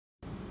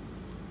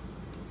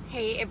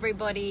Hey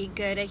everybody,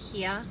 Gerda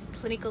here,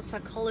 clinical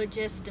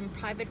psychologist and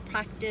private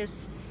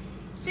practice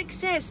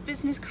success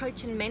business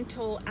coach and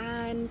mentor,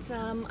 and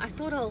I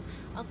thought I'll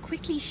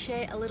quickly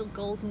share a little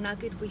gold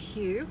nugget with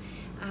you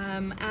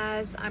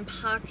as I'm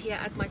parked here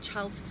at my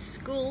child's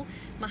school.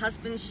 My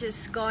husband's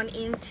just gone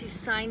in to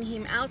sign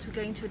him out. We're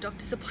going to a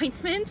doctor's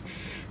appointment,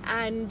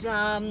 and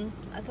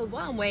I thought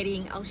while I'm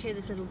waiting, I'll share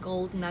this little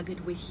gold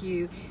nugget with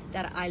you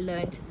that I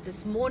learned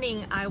this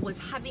morning. I was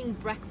having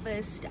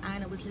breakfast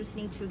and I was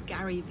listening to a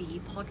Gary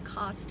Vee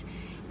podcast,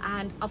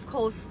 and of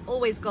course,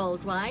 always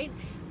gold, right?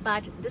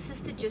 But this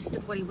is the gist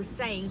of what he was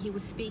saying. He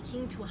was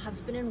speaking to a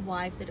husband and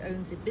wife that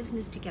owns a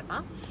business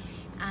together,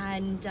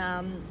 and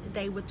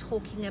they were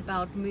talking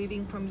about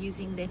moving from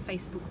using their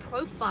Facebook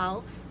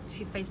profile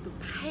to Facebook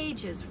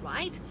pages,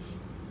 right?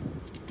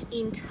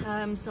 In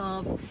terms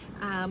of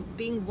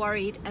being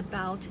worried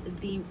about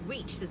the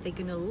reach that they're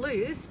going to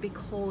lose,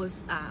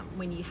 because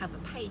when you have a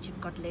page, you've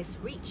got less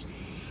reach.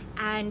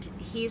 And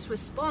his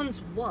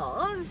response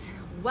was,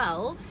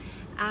 well,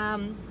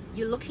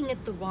 you're looking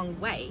at the wrong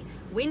way.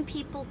 When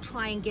people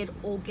try and get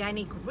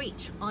organic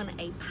reach on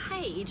a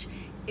page,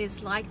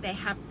 it's like they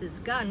have this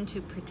gun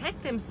to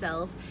protect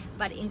themselves,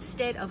 but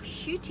instead of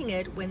shooting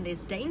it when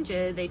there's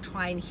danger, they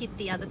try and hit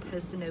the other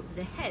person over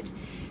the head.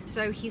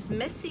 So his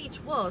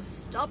message was,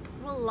 stop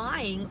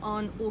relying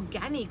on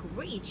organic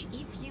reach.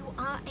 If you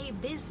are a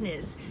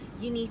business,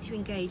 you need to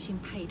engage in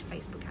paid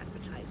Facebook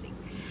advertising.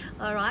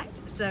 All right,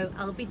 so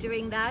I'll be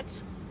doing that.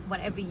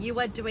 Whatever you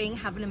are doing,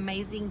 have an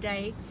amazing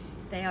day.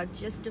 They are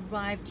just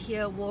arrived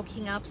here,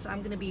 walking up, so I'm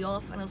going to be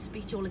off, and I'll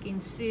speak to you all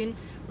again soon.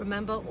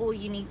 Remember, all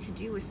you need to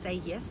do is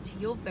say yes to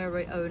your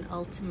very own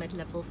ultimate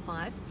level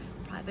 5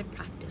 private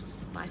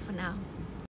practice. Bye for now.